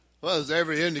Well, there's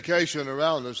every indication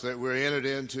around us that we're entered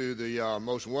into the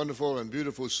most wonderful and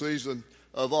beautiful season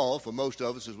of all for most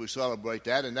of us as we celebrate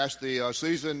that, and that's the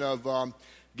season of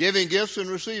giving gifts and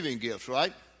receiving gifts,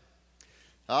 right?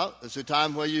 It's a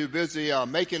time where you're busy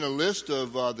making a list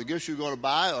of the gifts you're going to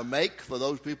buy or make for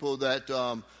those people that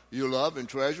you love and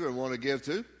treasure and want to give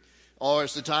to, or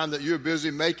it's the time that you're busy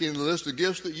making a list of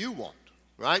gifts that you want,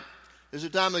 right? It's a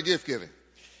time of gift giving.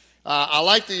 I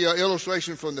like the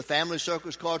illustration from the Family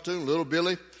Circus cartoon. Little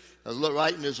Billy is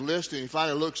writing his list, and he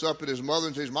finally looks up at his mother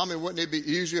and says, "Mommy, wouldn't it be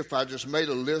easier if I just made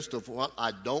a list of what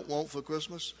I don't want for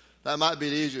Christmas? That might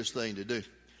be the easiest thing to do."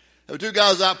 There were two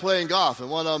guys out playing golf, and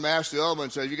one of them asked the other one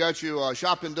and said, "You got your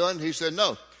shopping done?" He said,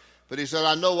 "No." But he said,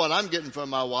 "I know what I'm getting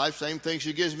from my wife, same thing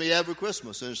she gives me every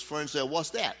Christmas." And his friend said, "What's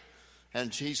that?"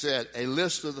 And he said, "A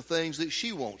list of the things that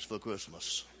she wants for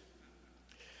Christmas."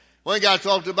 One guy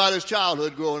talked about his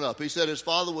childhood growing up. He said his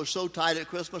father was so tight at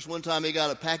Christmas, one time he got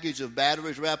a package of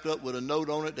batteries wrapped up with a note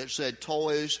on it that said,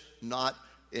 "Toys not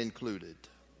included."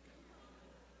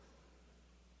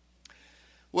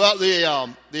 Well,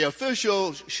 the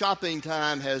official shopping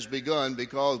time has begun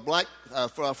because Black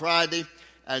Friday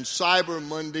and Cyber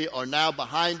Monday are now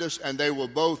behind us, and they were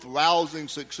both rousing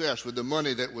success with the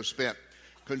money that was spent.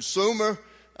 Consumer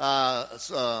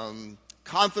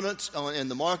confidence in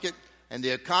the market and the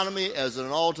economy is at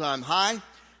an all-time high,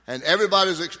 and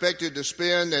everybody's expected to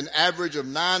spend an average of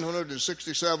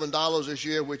 $967 this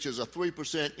year, which is a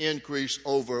 3% increase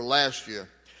over last year.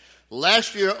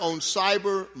 Last year on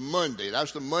Cyber Monday,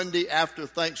 that's the Monday after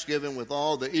Thanksgiving with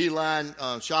all the e-line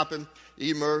shopping,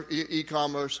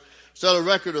 e-commerce, set a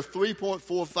record of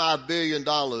 $3.45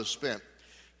 billion spent.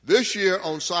 This year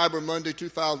on Cyber Monday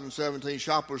 2017,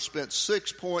 shoppers spent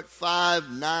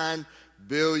 $6.59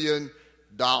 billion.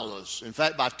 In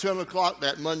fact, by 10 o'clock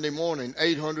that Monday morning,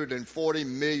 $840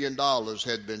 million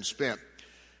had been spent.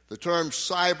 The term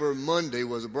Cyber Monday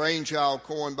was a brainchild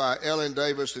coined by Ellen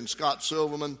Davis and Scott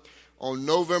Silverman on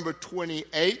November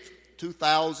 28,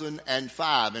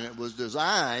 2005, and it was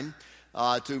designed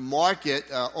to market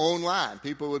online.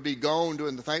 People would be gone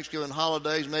during the Thanksgiving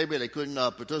holidays. Maybe they couldn't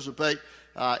participate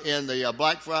in the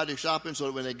Black Friday shopping, so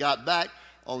that when they got back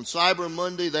on Cyber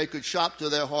Monday, they could shop to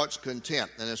their heart's content,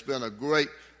 and it's been a great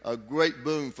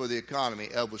boom for the economy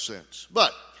ever since.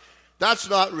 But that's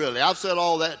not really. I've said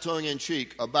all that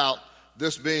tongue-in-cheek about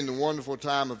this being the wonderful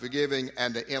time of forgiving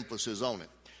and the emphasis on it.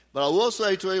 But I will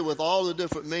say to you, with all the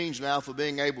different means now for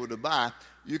being able to buy,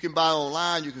 you can buy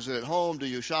online, you can sit at home, do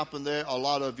your shopping there. A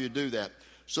lot of you do that.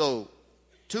 So,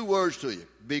 two words to you: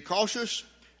 be cautious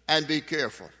and be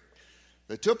careful.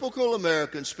 The typical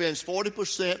American spends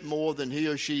 40% more than he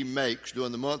or she makes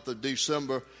during the month of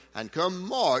December, and come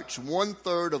March,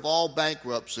 1/3 of all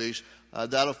bankruptcies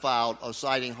that are filed are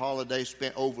citing holiday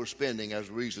overspending as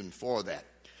a reason for that.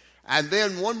 And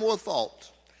then one more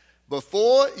thought.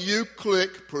 Before you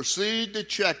click proceed to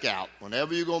checkout,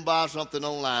 whenever you're going to buy something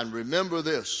online, remember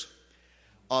this: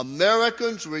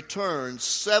 Americans return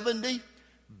 $70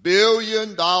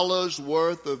 billion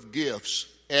worth of gifts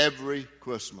every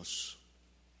Christmas.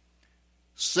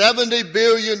 $70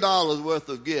 billion worth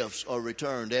of gifts are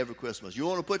returned every Christmas. You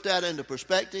want to put that into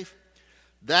perspective?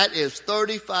 That is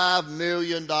 $35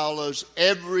 million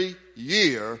every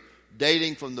year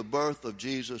dating from the birth of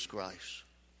Jesus Christ.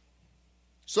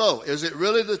 So, is it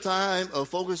really the time of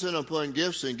focusing upon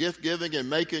gifts and gift giving and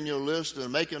making your list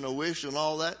and making a wish and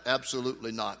all that?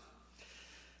 Absolutely not.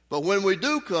 But when we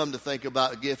do come to think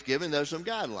about gift giving, there's some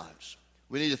guidelines.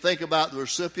 We need to think about the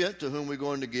recipient to whom we're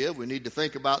going to give. We need to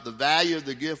think about the value of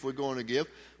the gift we're going to give.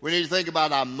 We need to think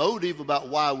about our motive about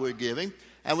why we're giving.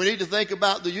 And we need to think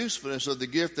about the usefulness of the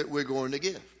gift that we're going to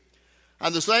give.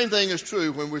 And the same thing is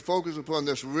true when we focus upon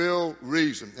this real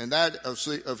reason, and that of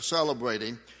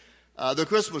celebrating the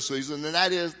Christmas season, and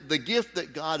that is the gift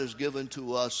that God has given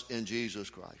to us in Jesus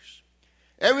Christ.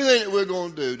 Everything that we're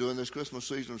going to do during this Christmas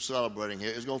season of celebrating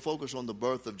here is going to focus on the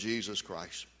birth of Jesus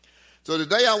Christ. So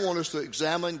today I want us to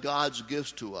examine God's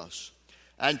gifts to us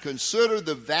and consider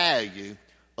the value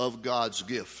of God's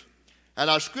gift. And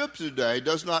our scripture today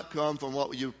does not come from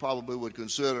what you probably would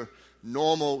consider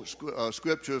normal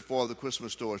scripture for the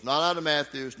Christmas story. It's not out of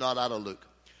Matthew, it's not out of Luke.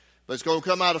 But it's going to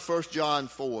come out of 1 John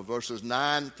 4, verses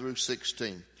 9 through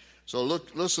 16. So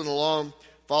listen along,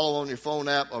 follow on your phone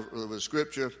app of the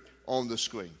scripture on the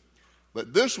screen.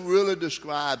 But this really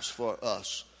describes for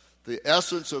us the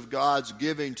essence of God's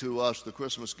giving to us the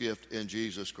Christmas gift in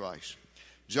Jesus Christ.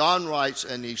 John writes,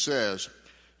 and he says,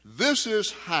 "This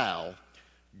is how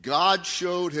God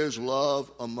showed his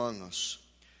love among us.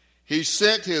 He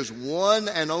sent his one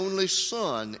and only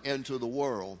Son into the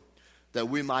world that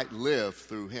we might live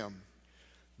through him.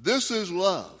 This is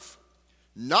love.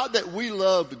 Not that we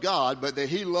loved God, but that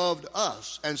he loved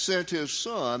us and sent his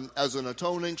Son as an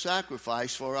atoning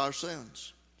sacrifice for our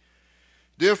sins.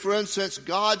 Dear friends, since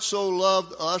God so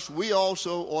loved us, we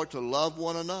also ought to love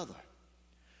one another.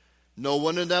 No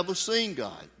one had ever seen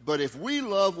God, but if we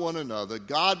love one another,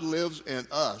 God lives in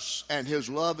us, and his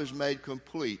love is made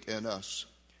complete in us.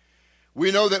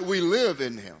 We know that we live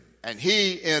in him, and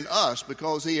he in us,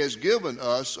 because he has given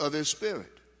us of his Spirit.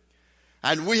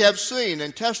 And we have seen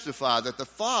and testified that the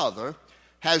Father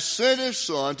has sent his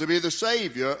Son to be the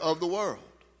Savior of the world.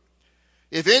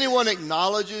 If anyone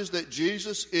acknowledges that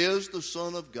Jesus is the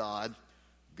Son of God,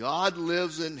 God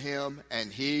lives in him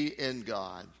and he in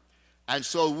God. And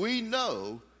so we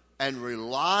know and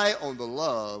rely on the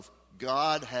love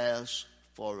God has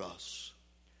for us.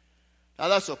 Now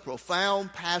that's a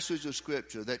profound passage of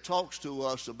Scripture that talks to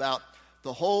us about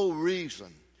the whole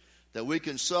reason that we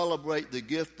can celebrate the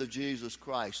gift of Jesus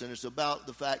Christ. And it's about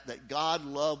the fact that God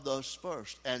loved us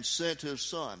first and sent his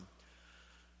Son.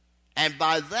 And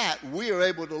by that, we are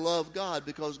able to love God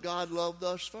because God loved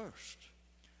us first.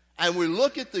 And we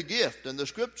look at the gift, and the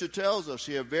Scripture tells us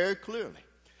here very clearly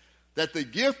that the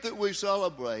gift that we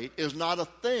celebrate is not a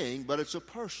thing, but it's a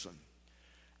person.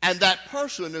 And that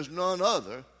person is none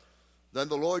other than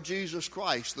the Lord Jesus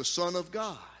Christ, the Son of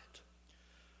God.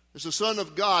 It's the Son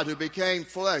of God who became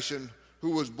flesh and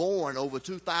who was born over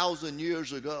 2,000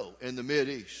 years ago in the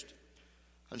Mideast.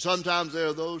 And sometimes there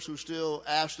are those who still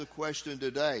ask the question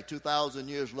today, 2,000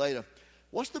 years later,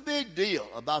 what's the big deal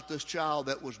about this child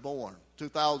that was born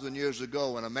 2,000 years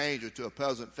ago in a manger to a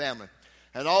peasant family?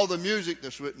 And all the music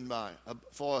that's written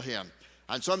for him.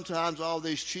 And sometimes all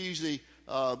these cheesy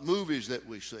movies that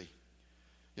we see.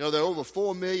 You know, there are over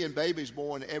 4 million babies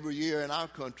born every year in our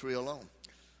country alone.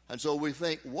 And so we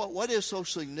think, what is so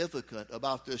significant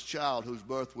about this child whose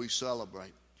birth we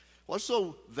celebrate? What's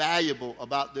so valuable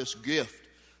about this gift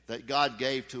that God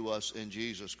gave to us in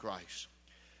Jesus Christ?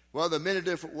 Well, there are many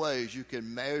different ways you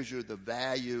can measure the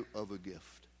value of a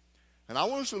gift. And I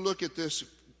want us to look at this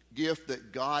gift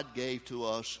that God gave to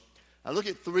us. I look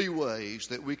at 3 ways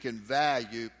that we can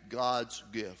value God's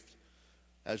gift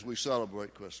as we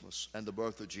celebrate Christmas and the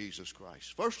birth of Jesus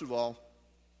Christ. First of all,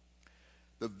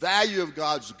 the value of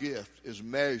God's gift is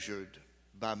measured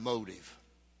by motive.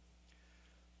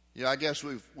 You know, I guess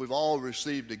we've all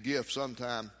received a gift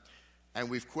sometime, and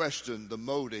we've questioned the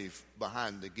motive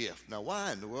behind the gift. Now,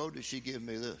 why in the world did she give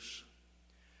me this?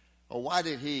 Or why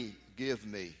did he give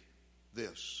me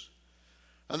this?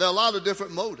 And there are a lot of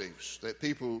different motives that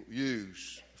people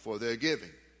use for their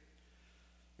giving.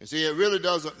 You see, it really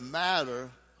doesn't matter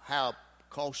how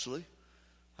costly,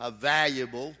 how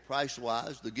valuable,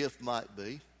 price-wise, the gift might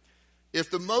be, if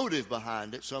the motive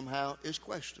behind it somehow is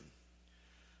questioned.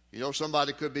 You know,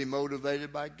 somebody could be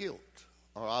motivated by guilt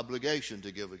or obligation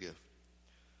to give a gift.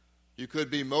 You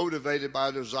could be motivated by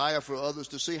a desire for others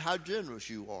to see how generous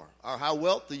you are, or how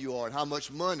wealthy you are, and how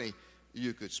much money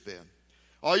you could spend.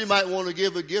 Or you might want to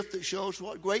give a gift that shows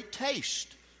what great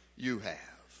taste you have.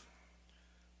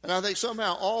 And I think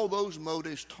somehow all those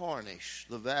motives tarnish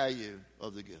the value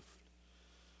of the gift.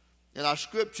 In our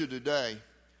scripture today,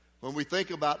 when we think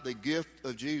about the gift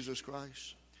of Jesus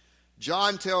Christ,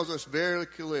 John tells us very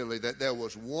clearly that there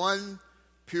was one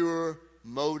pure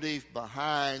motive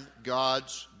behind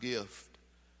God's gift,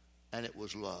 and it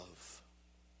was love.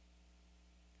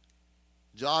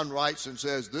 John writes and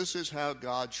says, this is how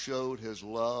God showed his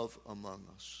love among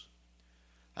us.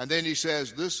 And then he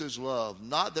says, this is love,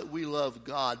 not that we love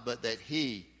God, but that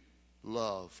he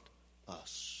loved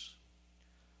us.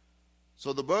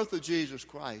 So the birth of Jesus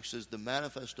Christ is the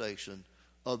manifestation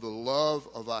of the love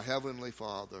of our Heavenly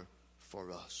Father for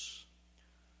us.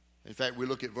 In fact, we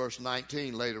look at verse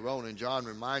 19 later on, and John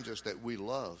reminds us that we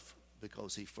love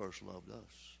because he first loved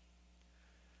us.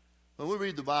 When we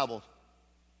read the Bible,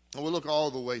 and we look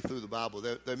all the way through the Bible,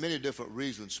 there are many different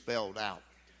reasons spelled out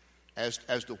as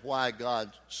to why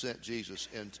God sent Jesus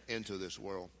into this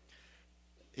world.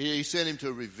 He sent him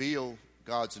to reveal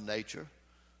God's nature.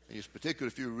 And particularly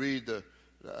if you read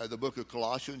the book of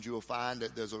Colossians, you will find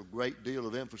that there's a great deal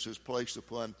of emphasis placed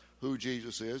upon who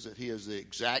Jesus is, that he is the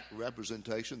exact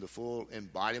representation, the full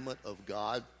embodiment of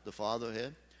God the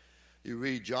Fatherhead. You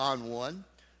read John 1,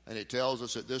 and it tells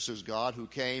us that this is God who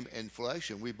came in flesh,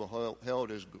 and we beheld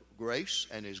his grace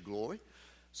and his glory.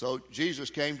 So Jesus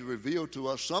came to reveal to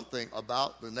us something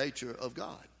about the nature of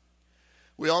God.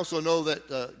 We also know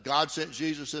that God sent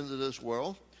Jesus into this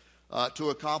world to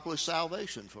accomplish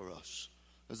salvation for us.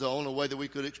 It's the only way that we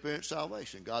could experience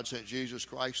salvation. God sent Jesus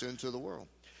Christ into the world.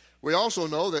 We also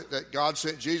know that God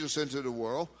sent Jesus into the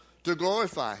world to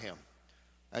glorify him.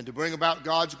 and to bring about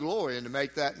God's glory and to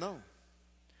make that known.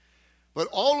 But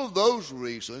all of those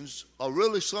reasons are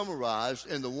really summarized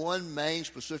in the one main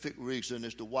specific reason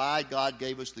as to why God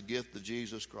gave us the gift of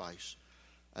Jesus Christ,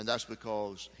 and that's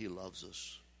because he loves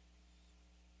us.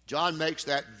 John makes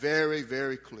that very,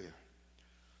 very clear.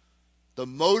 The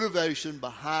motivation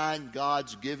behind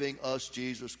God's giving us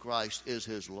Jesus Christ is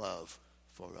his love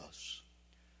for us.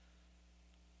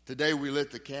 Today we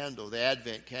lit the candle, the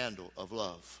Advent candle of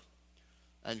love.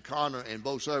 And Connor, in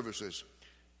both services,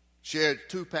 shared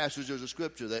two passages of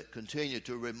Scripture that continue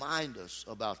to remind us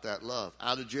about that love.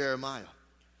 Out of Jeremiah.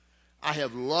 I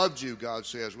have loved you, God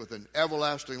says, with an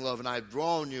everlasting love, and I have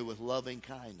drawn you with loving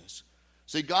kindness.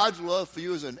 See, God's love for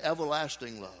you is an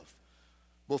everlasting love.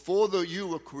 Before you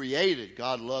were created,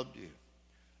 God loved you.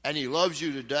 And he loves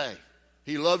you today.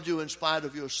 He loved you in spite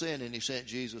of your sin, and he sent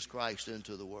Jesus Christ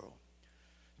into the world.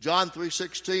 John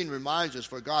 3:16 reminds us,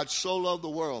 for God so loved the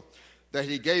world that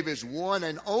he gave his one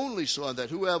and only Son, that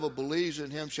whoever believes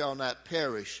in him shall not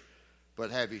perish,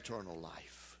 but have eternal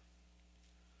life.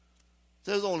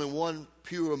 There's only one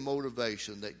pure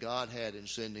motivation that God had in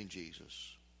sending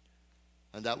Jesus,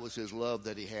 and that was his love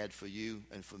that he had for you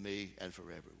and for me and for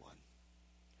everyone.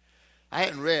 I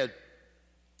hadn't read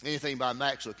anything by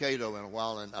Max Lucado in a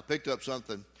while, and I picked up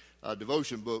something, a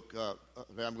devotion book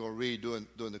that I'm going to read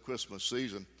during the Christmas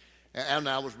season. And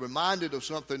I was reminded of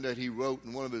something that he wrote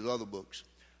in one of his other books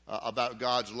about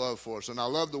God's love for us. And I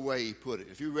love the way he put it.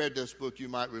 If you read this book, you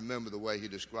might remember the way he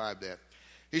described that.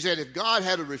 He said, if God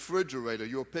had a refrigerator,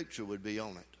 your picture would be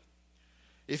on it.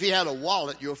 If he had a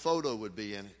wallet, your photo would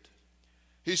be in it.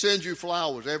 He sends you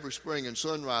flowers every spring and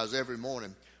sunrise every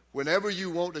morning. Whenever you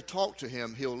want to talk to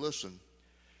him, he'll listen.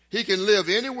 He can live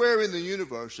anywhere in the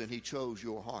universe, and he chose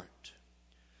your heart.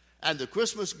 And the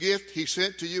Christmas gift he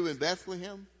sent to you in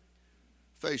Bethlehem,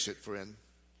 face it, friend,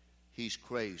 he's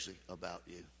crazy about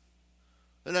you.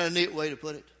 Isn't that a neat way to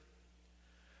put it?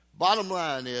 Bottom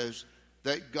line is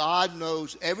that God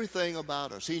knows everything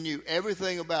about us. He knew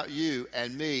everything about you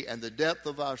and me and the depth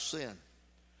of our sin.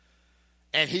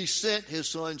 And he sent his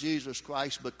Son, Jesus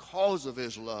Christ, because of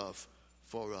his love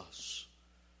for us.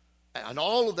 And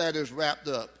all of that is wrapped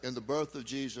up in the birth of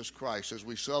Jesus Christ as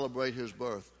we celebrate his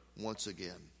birth once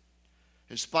again.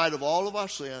 In spite of all of our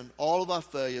sin, all of our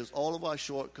failures, all of our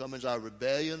shortcomings, our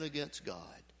rebellion against God,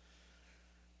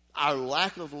 our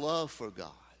lack of love for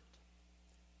God,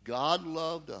 God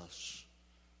loved us,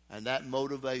 and that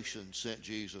motivation sent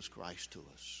Jesus Christ to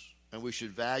us. And we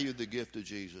should value the gift of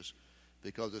Jesus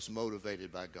because it's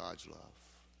motivated by God's love.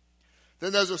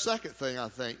 Then there's a second thing I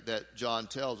think that John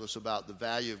tells us about the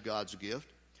value of God's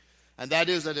gift, and that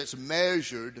is that it's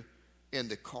measured in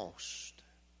the cost.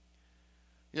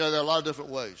 You know, there are a lot of different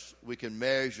ways we can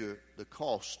measure the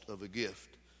cost of a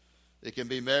gift. It can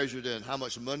be measured in how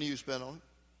much money you spend on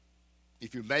it.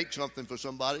 If you make something for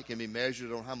somebody, it can be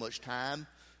measured on how much time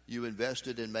you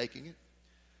invested in making it.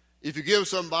 If you give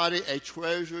somebody a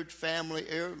treasured family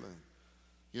heirloom,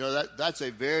 you know, that's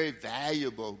a very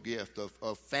valuable gift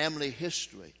of family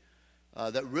history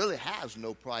that really has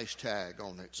no price tag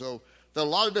on it. So there are a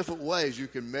lot of different ways you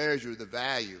can measure the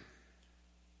value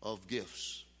of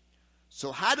gifts.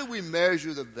 So how do we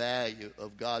measure the value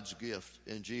of God's gift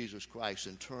in Jesus Christ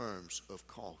in terms of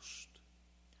cost?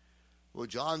 Well,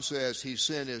 John says he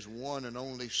sent his one and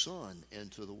only Son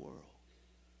into the world.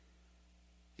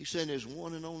 He sent his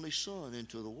one and only Son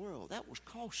into the world. That was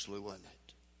costly, wasn't it?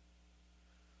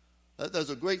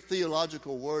 There's a great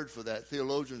theological word for that.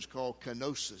 Theologians call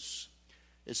kenosis.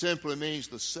 It simply means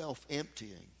the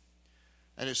self-emptying.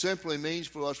 And it simply means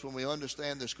for us, when we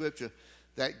understand the Scripture,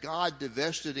 that God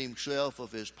divested himself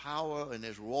of his power and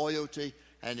his royalty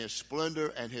and his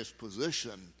splendor and his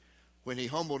position when he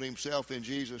humbled himself in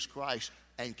Jesus Christ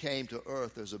and came to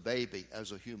earth as a baby,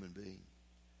 as a human being.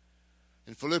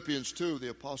 In Philippians 2,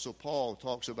 the Apostle Paul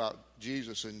talks about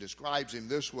Jesus and describes him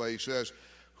this way. He says,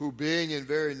 who being in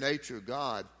very nature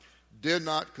God, did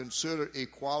not consider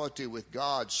equality with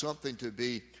God something to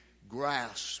be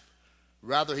grasped.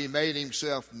 Rather, he made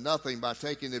himself nothing by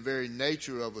taking the very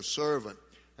nature of a servant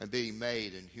and being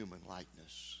made in human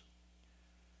likeness.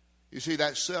 You see,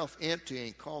 that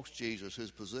self-emptying cost Jesus his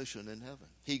position in heaven.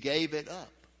 He gave it up.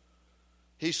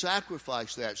 He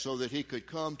sacrificed that so that he could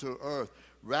come to earth,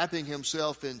 wrapping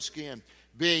himself in skin,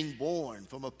 being born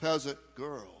from a peasant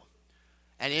girl,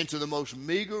 and into the most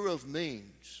meager of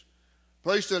means,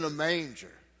 placed in a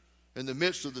manger in the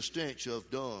midst of the stench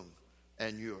of dung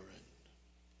and urine.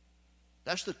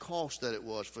 That's the cost that it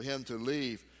was for him to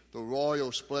leave the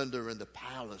royal splendor in the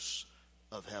palace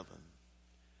of heaven.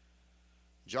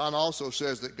 John also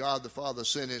says that God the Father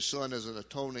sent his Son as an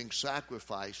atoning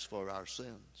sacrifice for our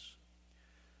sins.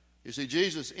 You see,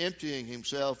 Jesus emptying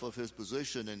himself of his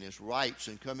position and his rights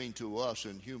and coming to us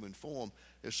in human form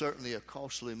is certainly a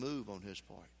costly move on his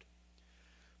part.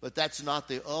 But that's not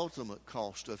the ultimate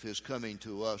cost of his coming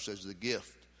to us as the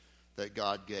gift that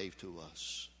God gave to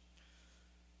us.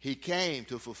 He came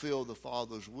to fulfill the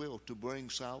Father's will, to bring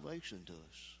salvation to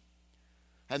us.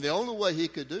 And the only way he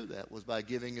could do that was by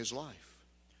giving his life.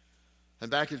 And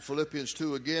back in Philippians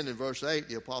 2 again in verse 8,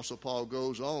 the Apostle Paul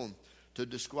goes on to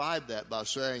describe that by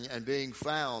saying, and being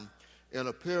found in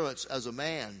appearance as a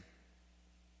man,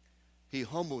 he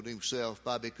humbled himself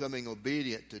by becoming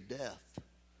obedient to death,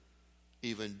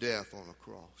 even death on a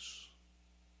cross.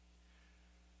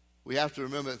 We have to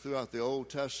remember that throughout the Old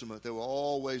Testament, there were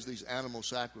always these animal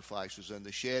sacrifices and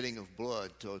the shedding of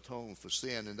blood to atone for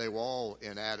sin, and they were all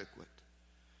inadequate.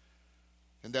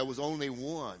 And there was only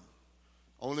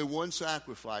one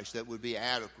sacrifice that would be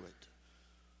adequate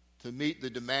to meet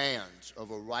the demands of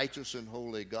a righteous and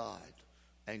holy God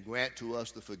and grant to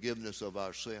us the forgiveness of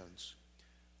our sins.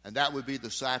 And that would be the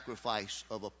sacrifice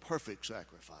of a perfect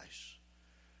sacrifice.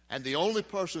 And the only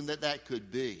person that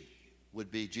could be would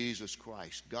be Jesus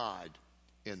Christ, God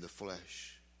in the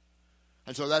flesh.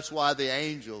 And so that's why the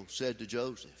angel said to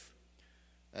Joseph,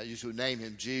 you should name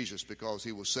him Jesus because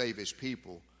he will save his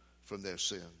people from their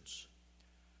sins.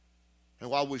 And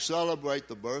while we celebrate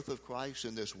the birth of Christ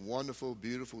in this wonderful,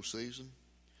 beautiful season,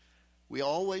 we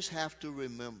always have to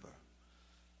remember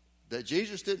that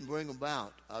Jesus didn't bring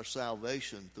about our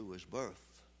salvation through his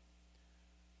birth,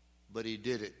 but he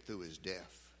did it through his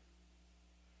death.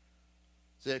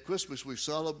 See, at Christmas we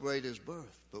celebrate his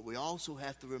birth, but we also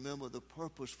have to remember the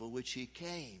purpose for which he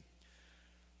came,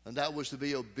 and that was to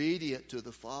be obedient to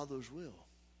the Father's will.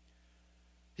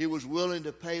 He was willing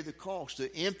to pay the cost,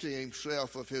 to empty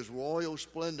himself of his royal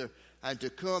splendor and to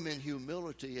come in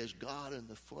humility as God in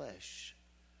the flesh.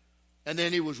 And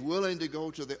then he was willing to go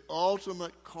to the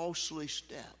ultimate costly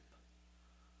step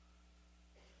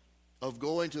of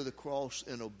going to the cross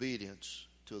in obedience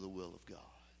to the will of God.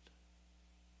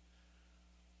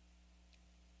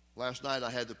 Last night I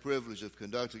had the privilege of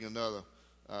conducting another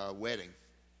wedding.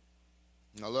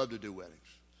 And I love to do weddings.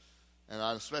 And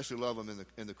I especially love them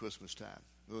in the Christmas time.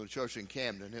 We were in a church in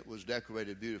Camden. It was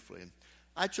decorated beautifully. And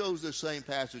I chose this same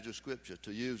passage of Scripture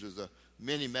to use as a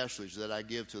mini message that I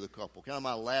give to the couple. Kind of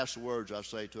my last words I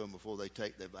say to them before they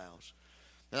take their vows.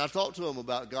 And I talked to them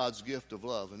about God's gift of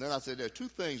love. And then I said, there are two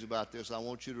things about this I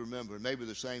want you to remember. And maybe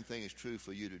the same thing is true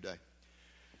for you today.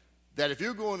 That if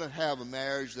you're going to have a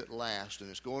marriage that lasts and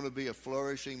it's going to be a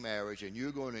flourishing marriage and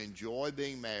you're going to enjoy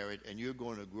being married and you're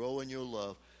going to grow in your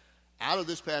love, out of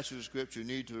this passage of Scripture, you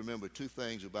need to remember two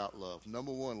things about love.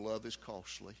 Number one, love is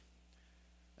costly.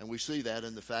 And we see that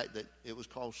in the fact that it was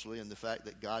costly and the fact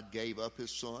that God gave up his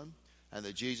son and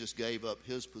that Jesus gave up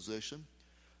his position.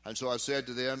 And so I said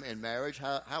to them, in marriage,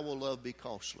 how will love be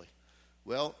costly?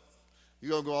 Well,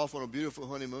 you're going to go off on a beautiful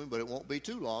honeymoon, but it won't be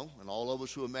too long. And all of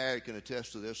us who are married can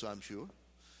attest to this, I'm sure.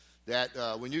 That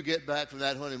when you get back from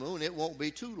that honeymoon, it won't be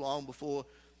too long before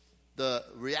the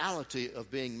reality of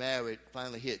being married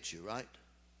finally hits you, right?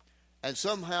 And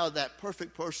somehow that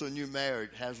perfect person you married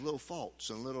has little faults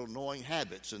and little annoying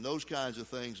habits and those kinds of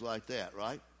things like that,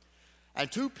 right? And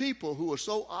two people who are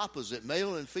so opposite,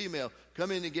 male and female,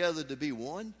 coming together to be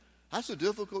one, that's a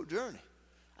difficult journey.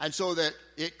 And so that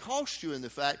it costs you in the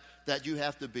fact that you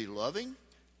have to be loving,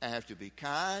 and have to be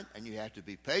kind, and you have to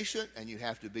be patient, and you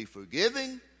have to be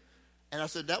forgiving. And I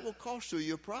said, that will cost you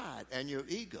your pride and your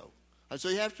ego. And so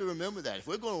you have to remember that. If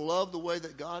we're going to love the way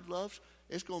that God loves,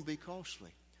 it's going to be costly.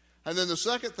 And then the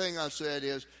second thing I said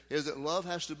is that love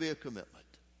has to be a commitment.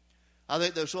 I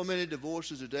think there's so many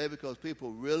divorces today because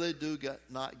people really do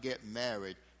not get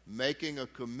married making a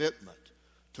commitment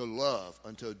to love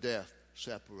until death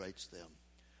separates them.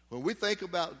 When we think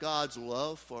about God's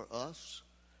love for us,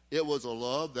 it was a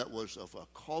love that was of a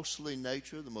costly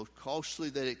nature, the most costly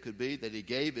that it could be, that he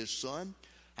gave his son.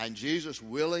 And Jesus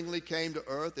willingly came to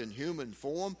earth in human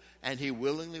form, and he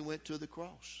willingly went to the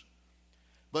cross.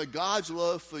 But God's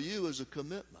love for you is a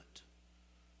commitment.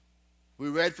 We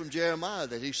read from Jeremiah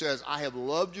that he says, I have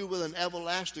loved you with an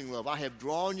everlasting love. I have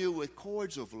drawn you with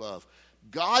cords of love.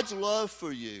 God's love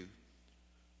for you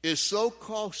is so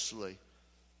costly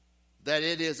that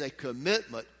it is a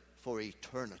commitment for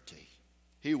eternity.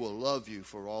 He will love you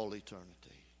for all eternity.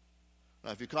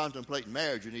 Now, if you're contemplating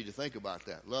marriage, you need to think about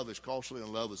that. Love is costly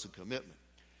and love is a commitment.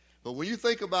 But when you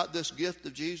think about this gift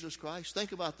of Jesus Christ,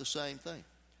 think about the same thing.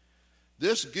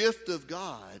 This gift of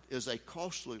God is a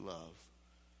costly love,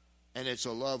 and it's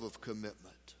a love of commitment.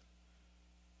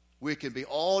 We can be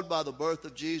awed by the birth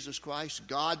of Jesus Christ,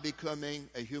 God becoming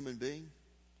a human being.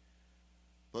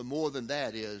 But more than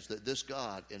that is that this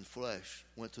God in flesh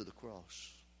went to the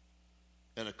cross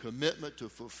in a commitment to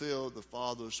fulfill the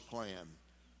Father's plan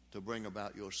to bring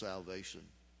about your salvation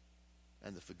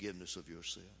and the forgiveness of your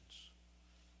sins.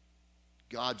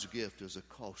 God's gift is a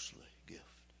costly gift.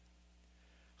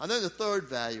 And then the third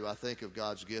value, I think, of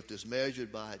God's gift is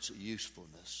measured by its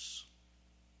usefulness.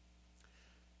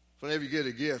 Whenever you get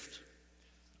a gift,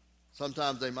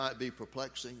 sometimes they might be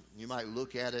perplexing. You might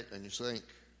look at it and you think,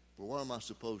 well, what am I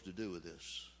supposed to do with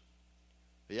this?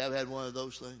 Have you ever had one of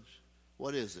those things?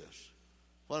 What is this?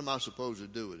 What am I supposed to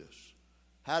do with this?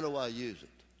 How do I use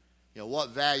it?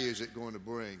 What value is it going to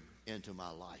bring into my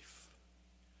life?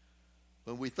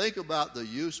 When we think about the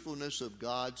usefulness of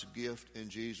God's gift in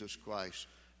Jesus Christ,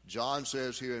 John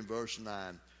says here in verse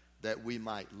 9 that we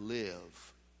might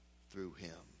live through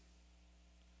him.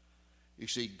 You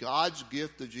see, God's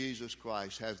gift of Jesus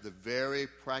Christ has the very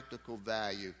practical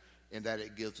value in that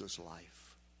it gives us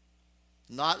life.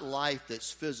 Not life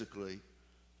that's physically,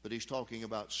 but he's talking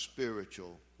about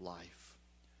spiritual life.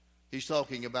 He's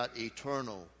talking about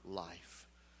eternal life.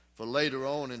 For later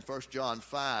on in 1 John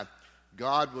 5,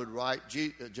 John would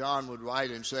write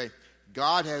and say,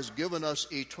 God has given us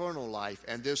eternal life,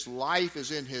 and this life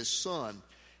is in his Son.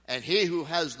 And he who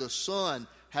has the Son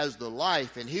has the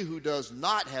life, and he who does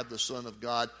not have the Son of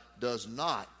God does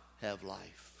not have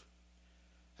life.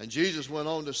 And Jesus went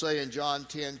on to say in John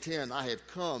 10:10, I have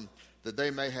come that they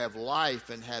may have life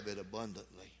and have it abundantly.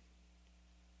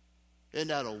 Isn't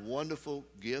that a wonderful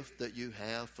gift that you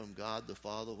have from God the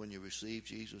Father when you receive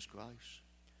Jesus Christ?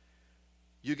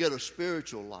 You get a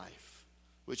spiritual life,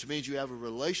 which means you have a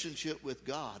relationship with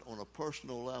God on a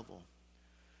personal level.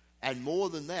 And more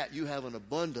than that, you have an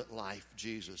abundant life,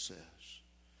 Jesus says.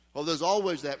 Well, there's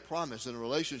always that promise in a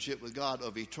relationship with God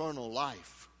of eternal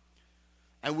life.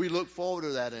 And we look forward to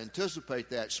that, anticipate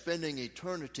that, spending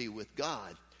eternity with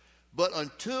God. But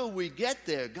until we get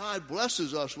there, God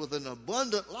blesses us with an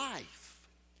abundant life.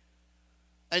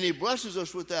 And he blesses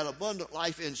us with that abundant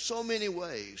life in so many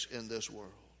ways in this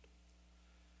world.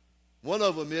 One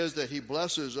of them is that he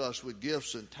blesses us with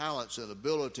gifts and talents and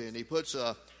ability, and he puts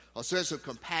a sense of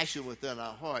compassion within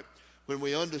our heart when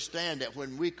we understand that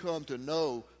when we come to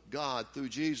know God through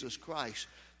Jesus Christ,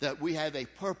 that we have a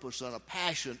purpose and a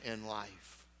passion in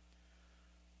life.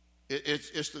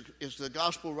 It's the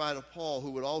gospel writer Paul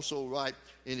who would also write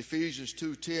in Ephesians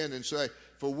 2:10 and say,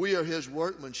 for we are his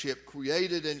workmanship,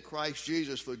 created in Christ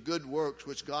Jesus for good works,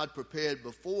 which God prepared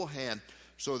beforehand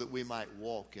so that we might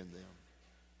walk in them.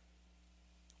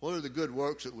 What are the good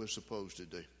works that we're supposed to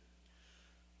do?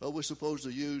 Well, we're supposed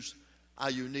to use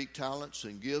our unique talents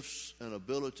and gifts and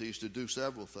abilities to do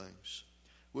several things.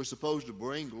 We're supposed to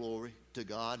bring glory to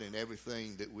God in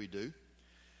everything that we do.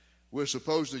 We're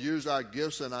supposed to use our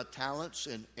gifts and our talents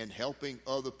in helping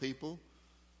other people.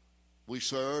 We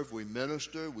serve, we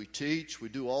minister, we teach, we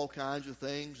do all kinds of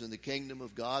things in the kingdom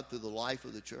of God through the life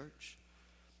of the church.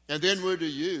 And then we're to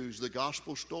use the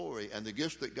gospel story and the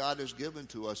gifts that God has given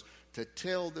to us to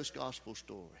tell this gospel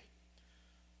story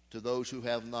to those who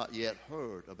have not yet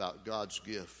heard about God's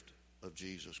gift of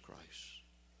Jesus Christ.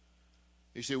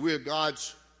 You see, we are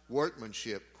God's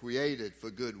workmanship, created for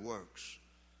good works,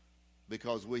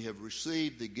 because we have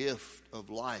received the gift of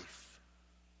life,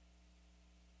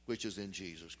 which is in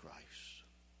Jesus Christ.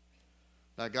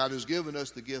 Now, God has given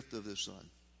us the gift of his Son.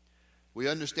 We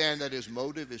understand that his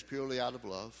motive is purely out of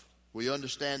love. We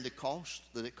understand the cost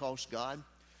that it cost God,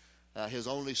 his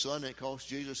only Son. It cost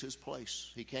Jesus his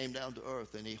place. He came down to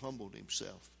earth and he humbled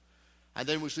himself. And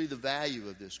then we see the value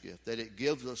of this gift, that it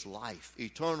gives us life,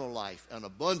 eternal life, an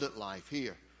abundant life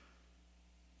here.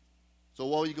 So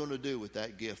what are you going to do with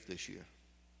that gift this year?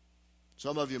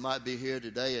 Some of you might be here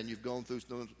today and you've gone through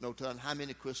no telling how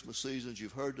many Christmas seasons,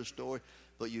 you've heard the story,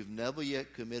 but you've never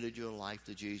yet committed your life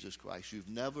to Jesus Christ. You've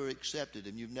never accepted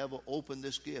him. You've never opened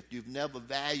this gift. You've never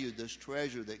valued this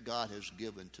treasure that God has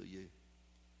given to you.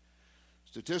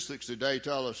 Statistics today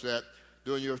tell us that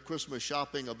during your Christmas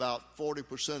shopping, about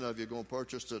 40% of you are going to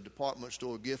purchase a department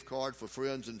store gift card for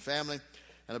friends and family,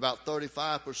 and about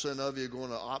 35% of you are going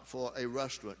to opt for a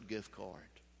restaurant gift card.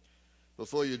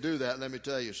 Before you do that, let me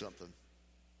tell you something.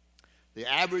 The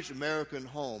average American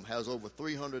home has over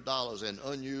 $300 in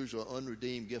unused or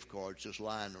unredeemed gift cards just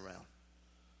lying around.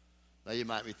 Now you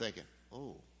might be thinking,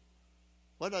 oh,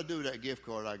 what did I do with that gift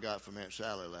card I got from Aunt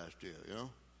Sally last year,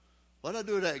 What did I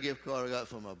do with that gift card I got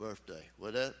for my birthday?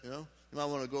 Well, you might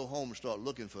want to go home and start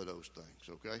looking for those things,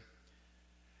 okay?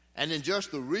 And in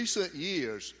just the recent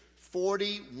years,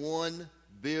 41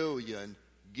 billion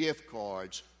gift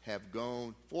cards have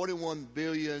gone, $41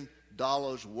 billion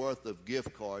worth of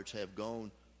gift cards have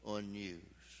gone unused.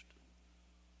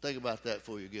 Think about that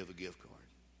before you give a gift card.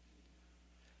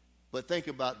 But think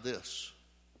about this.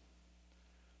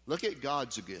 Look at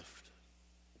God's gift.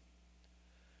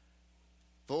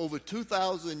 For over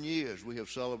 2,000 years, we have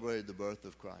celebrated the birth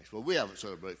of Christ. Well, we haven't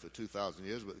celebrated for 2,000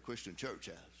 years, but the Christian church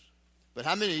has. But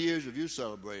how many years have you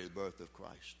celebrated the birth of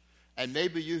Christ? And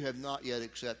maybe you have not yet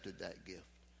accepted that gift.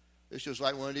 It's just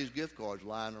like one of these gift cards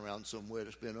lying around somewhere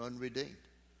that's been unredeemed.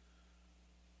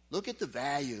 Look at the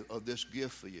value of this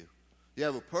gift for you. You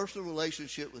have a personal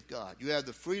relationship with God. You have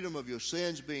the freedom of your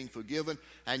sins being forgiven,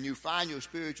 and you find your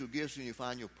spiritual gifts and you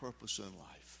find your purpose in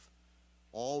life.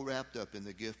 All wrapped up in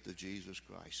the gift of Jesus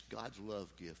Christ, God's love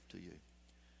gift to you.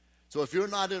 So if you're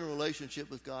not in a relationship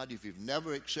with God, if you've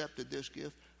never accepted this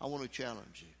gift, I want to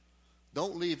challenge you.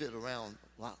 Don't leave it around,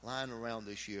 lying around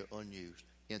this year unused.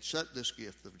 Accept this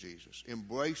gift of Jesus.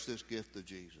 Embrace this gift of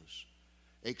Jesus.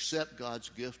 Accept God's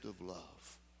gift of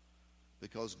love,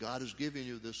 because God has given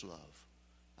you this love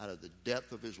out of the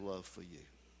depth of his love for you.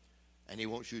 And he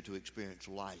wants you to experience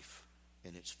life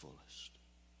in its fullest.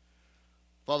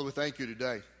 Father, we thank you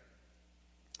today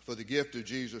for the gift of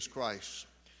Jesus Christ.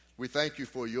 We thank you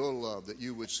for your love, that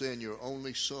you would send your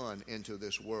only Son into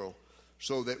this world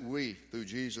so that we, through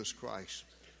Jesus Christ,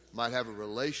 might have a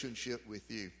relationship with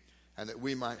you and that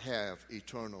we might have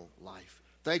eternal life.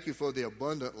 Thank you for the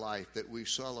abundant life that we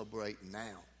celebrate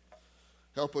now.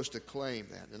 Help us to claim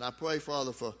that. And I pray,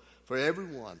 Father, for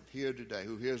everyone here today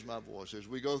who hears my voice as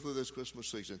we go through this Christmas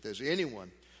season, if there's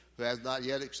anyone who has not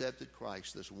yet accepted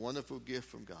Christ, this wonderful gift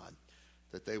from God,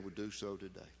 that they would do so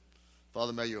today.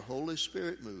 Father, may your Holy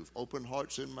Spirit move, open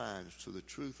hearts and minds to the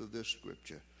truth of this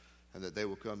scripture, and that they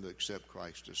will come to accept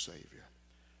Christ as Savior.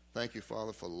 Thank you,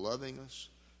 Father, for loving us.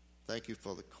 Thank you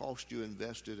for the cost you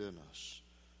invested in us.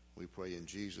 We pray in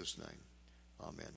Jesus' name. Amen.